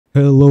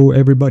Hello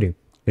everybody,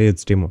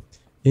 it's Dimo.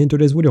 In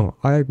today's video,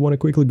 I want to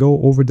quickly go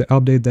over the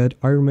update that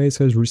Iron Mace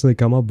has recently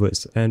come up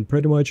with, and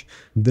pretty much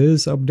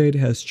this update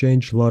has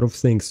changed a lot of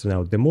things.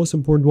 Now, the most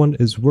important one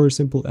is very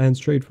simple and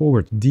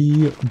straightforward.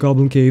 The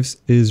Goblin Caves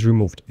is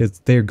removed.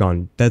 They're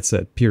gone. That's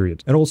it,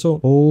 period. And also,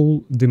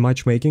 all the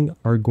matchmaking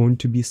are going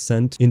to be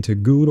sent into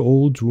good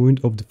old ruin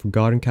of the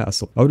Forgotten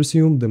Castle. I would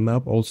assume the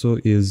map also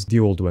is the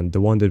old one,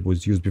 the one that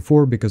was used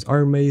before, because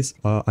Iron Mace,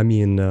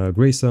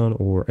 Grayson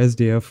or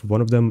SDF,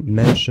 one of them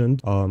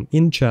mentioned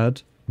in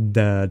chat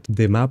that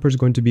the map is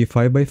going to be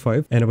 5 by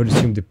 5, and I would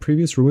assume the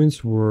previous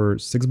ruins were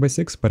 6 by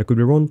 6, but I could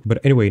be wrong. But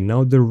anyway,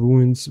 now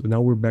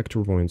we're back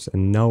to ruins,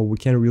 and now we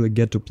can't really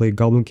get to play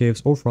Goblin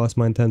Caves or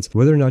Frostmine Tents,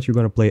 whether or not you're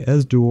going to play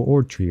as duo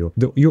or trio.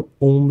 Your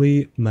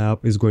only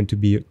map is going to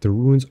be the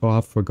ruins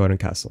of Forgotten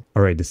Castle.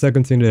 Alright, the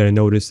second thing that I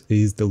noticed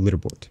is the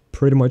leaderboard.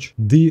 Pretty much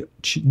the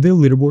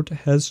leaderboard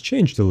has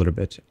changed a little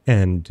bit,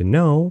 and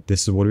now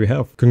this is what we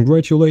have.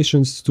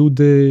 Congratulations to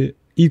the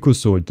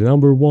EcoSword, the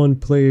 #1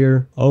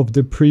 player of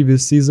the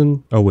previous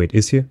season. Oh wait,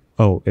 is he?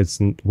 Oh, it's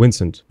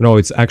Vincent. No,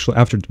 it's actually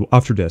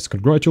after this.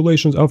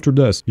 Congratulations, after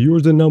this. You're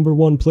the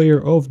 #1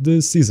 player of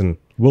this season.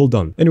 Well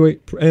done. Anyway,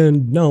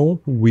 and now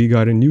we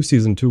got a new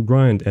season to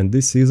grind, and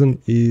this season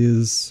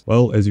is,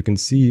 well, as you can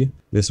see,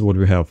 this is what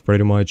we have.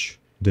 Pretty much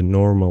the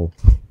normal.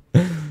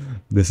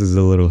 This is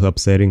a little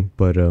upsetting,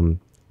 but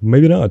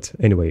maybe not.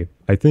 Anyway,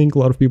 I think a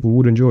lot of people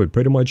would enjoy it.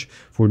 Pretty much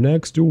for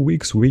next 2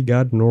 weeks we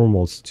got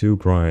normals to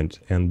grind,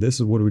 and this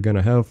is what we're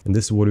gonna have, and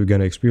this is what we're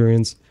gonna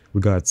experience.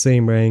 We got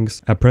same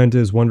ranks,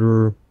 apprentice,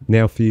 wanderer,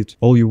 neophyte,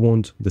 all you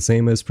want, the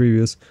same as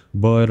previous,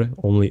 but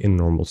only in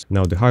normals.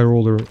 Now the high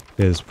roller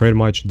is pretty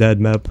much dead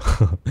map,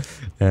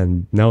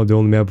 and now the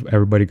only map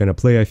everybody gonna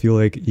play, I feel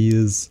like,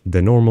 is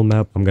the normal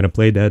map. I'm gonna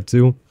play that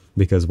too,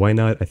 because why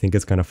not? I think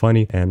it's kind of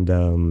funny, and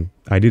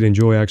I did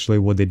enjoy actually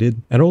what they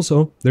did. And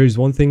also, there is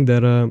one thing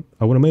that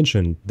I want to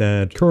mention,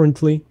 that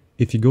currently,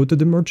 if you go to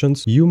the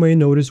merchants, you may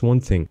notice one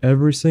thing.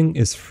 Everything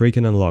is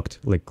freaking unlocked.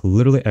 Like,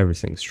 literally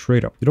everything,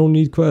 straight up. You don't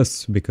need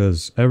quests,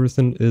 because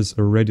everything is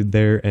already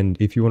there, and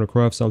if you want to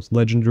craft something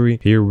legendary,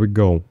 here we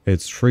go.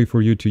 It's free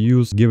for you to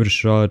use. Give it a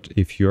shot.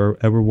 If you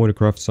ever want to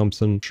craft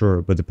something,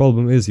 sure. But the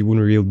problem is, you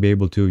wouldn't really be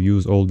able to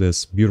use all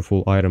these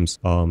beautiful items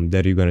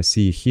that you're gonna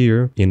see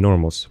here in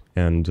normals.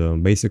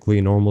 And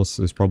basically normals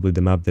is probably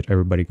the map that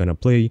everybody gonna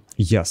play.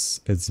 Yes,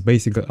 it's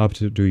basically up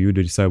to you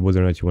to decide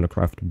whether or not you want to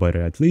craft, but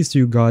at least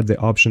you got the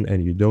option,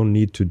 and you don't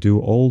need to do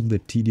all the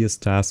tedious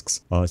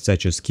tasks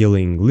such as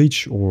killing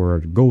Leech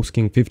or Ghost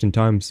King 15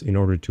 times in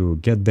order to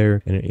get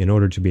there and in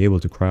order to be able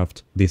to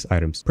craft these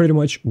items. Pretty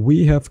much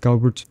we have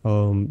covered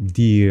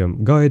the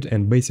guide,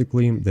 and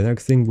basically the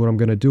next thing what I'm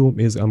gonna do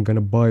is I'm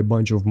gonna buy a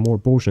bunch of more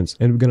potions,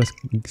 and we're gonna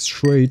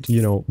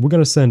we're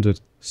gonna send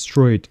it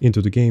straight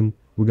into the game.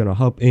 We're gonna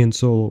hop in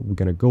solo, we're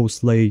gonna go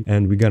slay,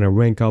 and we're gonna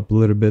rank up a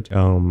little bit.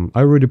 I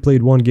already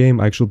played one game,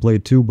 I actually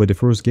played two, but the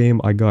first game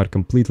I got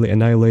completely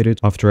annihilated.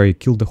 After I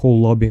killed the whole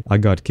lobby, I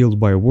got killed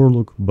by a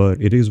warlock, but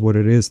it is what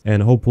it is,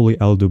 and hopefully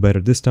I'll do better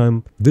this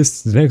time.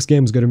 The next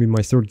game is gonna be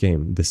my third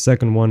game. The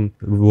second one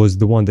was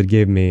the one that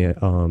gave me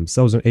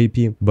 1000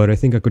 AP, but I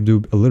think I could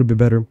do a little bit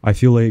better. I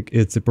feel like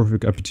it's a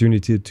perfect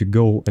opportunity to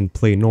go and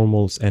play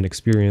normals and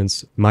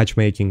experience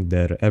matchmaking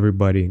that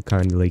everybody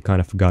kind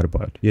of forgot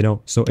about, you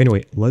know? So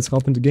anyway, let's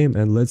hop in the game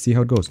and let's see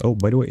how it goes. Oh,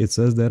 by the way, it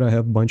says that I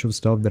have a bunch of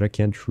stuff that I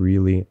can't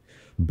really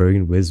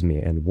bring with me.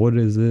 And what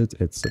is it?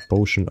 It's a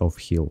potion of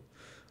heal.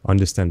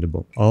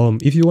 Understandable.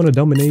 If you want to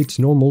dominate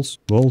normals,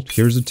 well,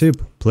 here's a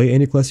tip. Play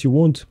any class you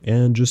want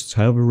and just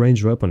have a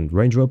ranged weapon.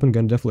 Ranged weapon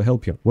can definitely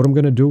help you. What I'm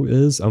gonna do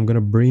is I'm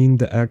gonna bring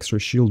the extra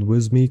shield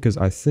with me, because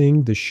I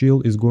think the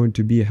shield is going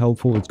to be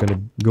helpful. It's gonna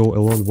go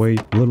a long way.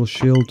 Little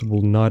shield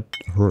will not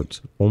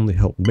hurt, only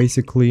help.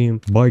 Basically,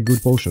 buy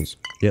good potions.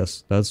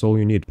 Yes, that's all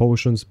you need.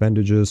 Potions,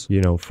 bandages,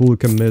 fully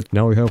commit.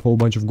 Now you have a whole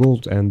bunch of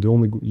gold, and the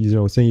only,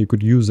 thing you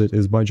could use it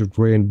is a bunch of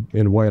gray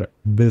and white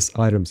bis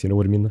items, you know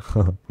what I mean?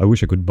 I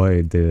wish I could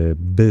buy the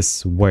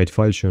bis white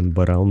falchion,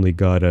 but I only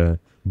got a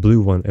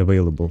blue one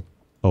available.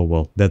 Oh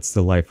well, that's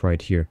the life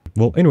right here.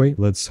 Well, anyway,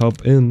 let's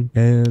hop in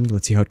and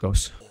let's see how it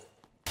goes.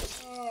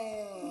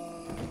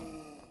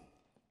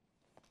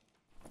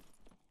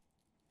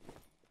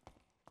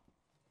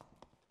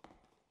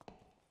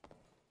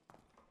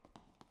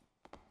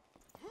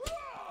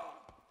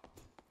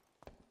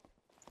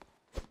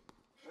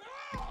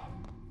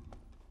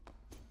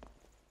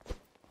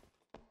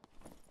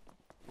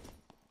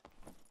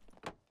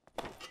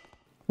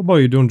 How about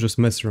you don't just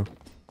mess around?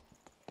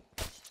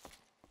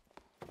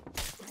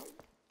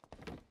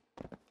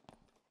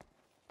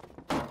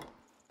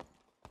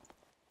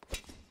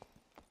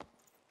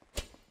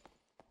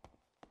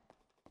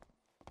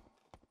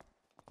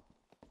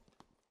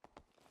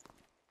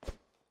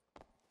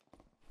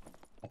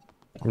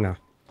 Nah.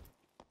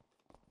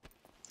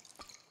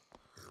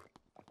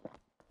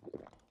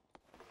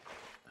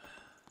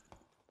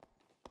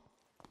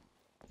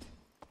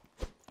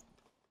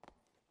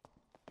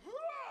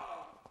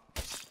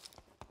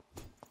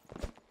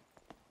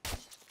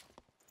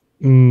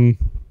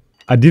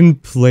 I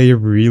didn't play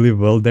really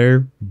well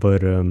there,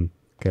 but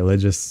Okay,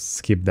 let's just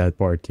skip that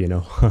part, you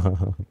know.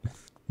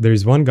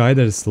 There's one guy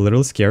that is a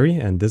little scary,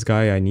 and this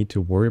guy I need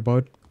to worry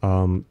about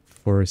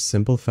for a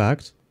simple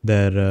fact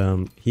that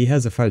he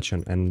has a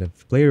falchion, and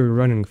if player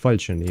running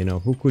falchion, you know,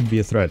 who could be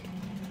a threat?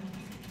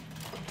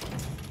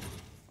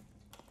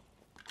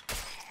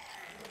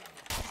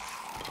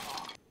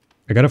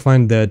 I gotta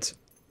find that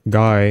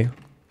guy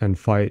and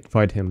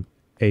fight him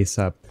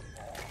ASAP.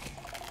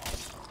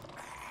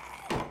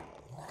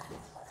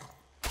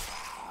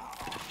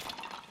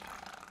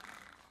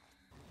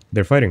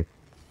 They're fighting.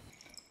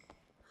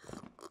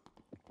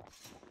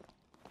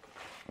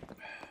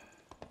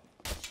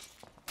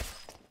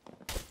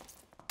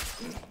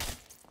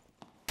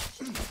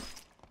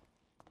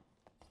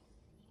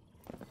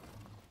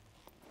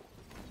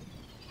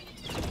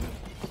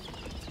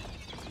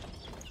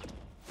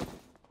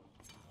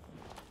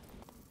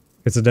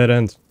 It's a dead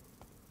end.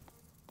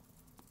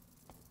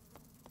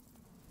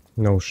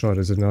 No shot,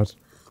 is it not?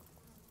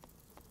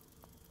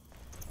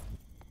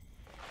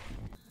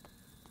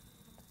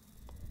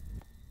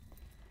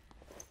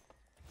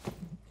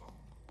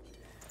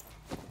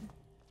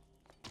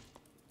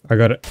 I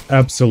got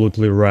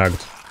absolutely ragged.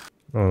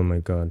 Oh my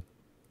god.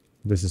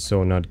 This is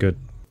so not good.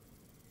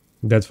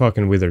 That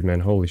fucking withered,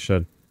 man. Holy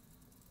shit.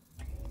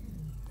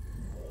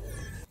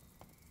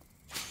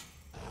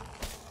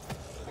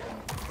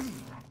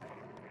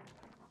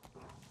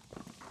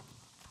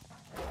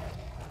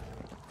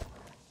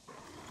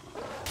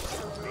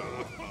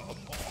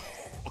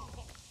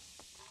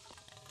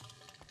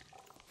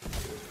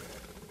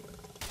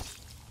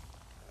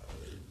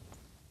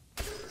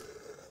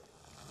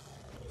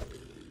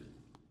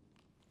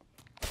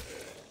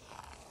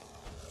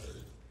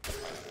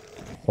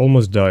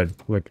 Almost died,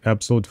 like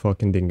absolute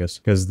fucking dingus.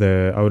 Because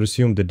I would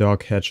assume the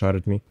dog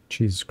headshotted me.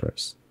 Jesus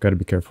Christ. Gotta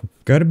be careful.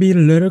 Gotta be a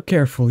little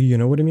careful, you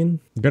know what I mean?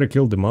 Gotta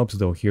kill the mobs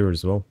though here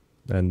as well.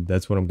 And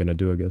that's what I'm gonna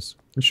do, I guess.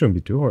 It shouldn't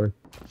be too hard.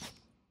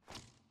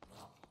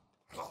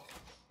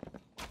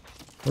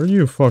 Are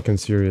you fucking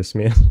serious,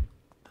 man?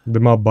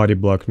 The mob body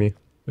blocked me.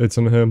 It's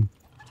on him.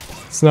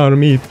 It's not on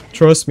me.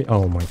 Trust me.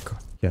 Oh my god.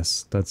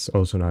 Yes, that's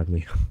also not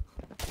me.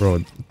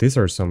 Bro, these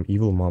are some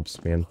evil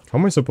mobs, man. How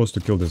am I supposed to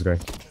kill this guy?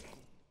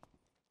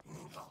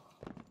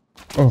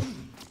 Oh.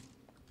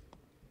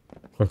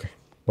 Okay.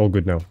 All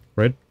good now,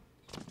 right?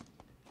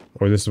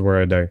 Or this is where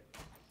I die.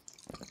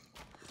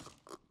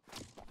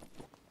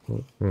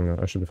 No,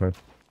 I should be fine.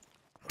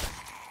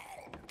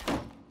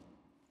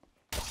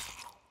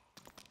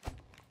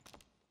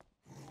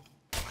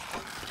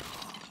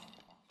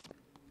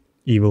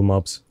 Evil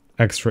mobs.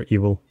 Extra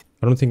evil.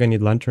 I don't think I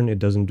need lantern, it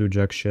doesn't do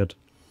jack shit.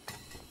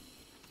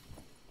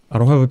 I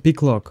don't have a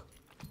pick lock.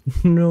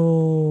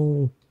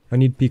 No. I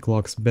need pick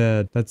locks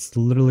bad. That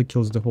literally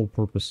kills the whole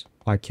purpose.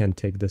 I can't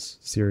take this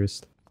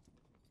seriously.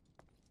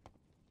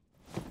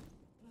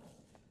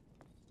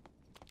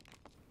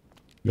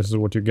 This is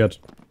what you get.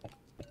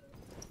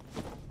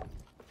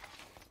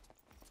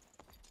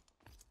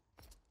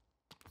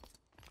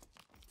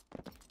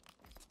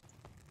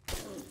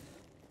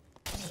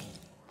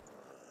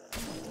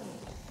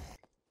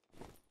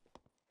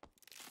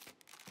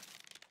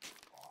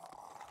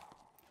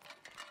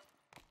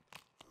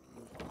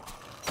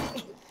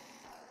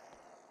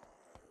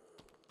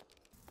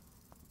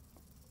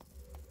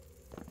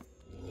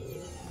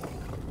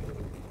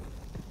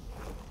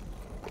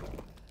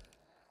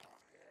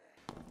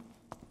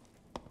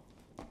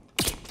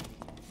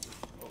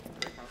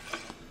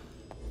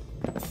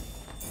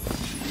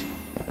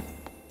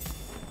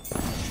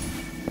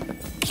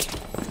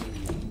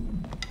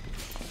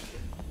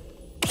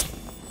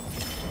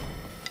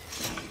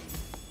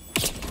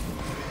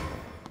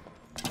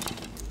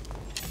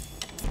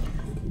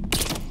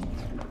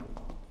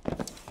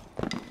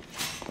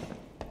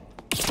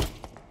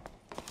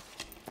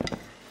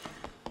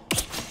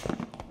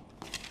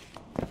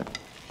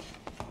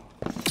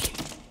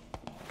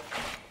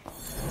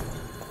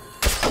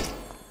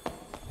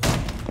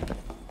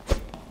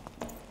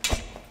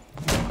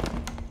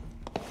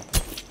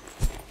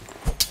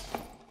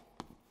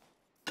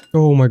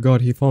 Oh my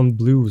god, he found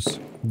blues.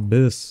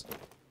 This.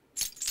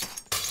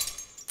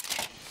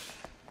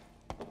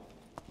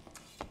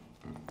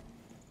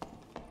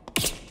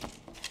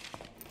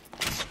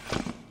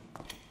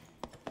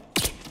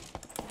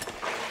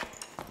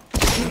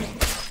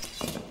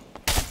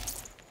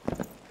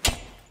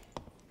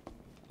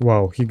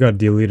 Wow, he got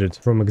deleted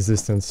from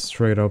existence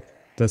straight up.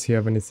 Does he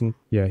have anything?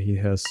 Yeah, he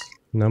has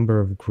number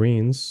of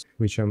greens,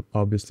 which I'm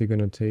obviously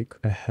gonna take.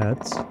 A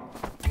hat.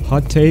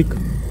 Hot take.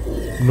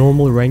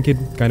 Normal ranked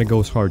kinda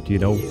goes hard, you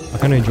know. I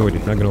kinda enjoyed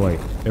it, not gonna lie.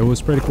 It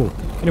was pretty cool.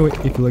 Anyway,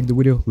 if you liked the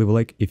video, leave a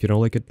like. If you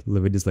don't like it,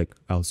 leave a dislike.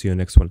 I'll see you in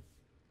the next one.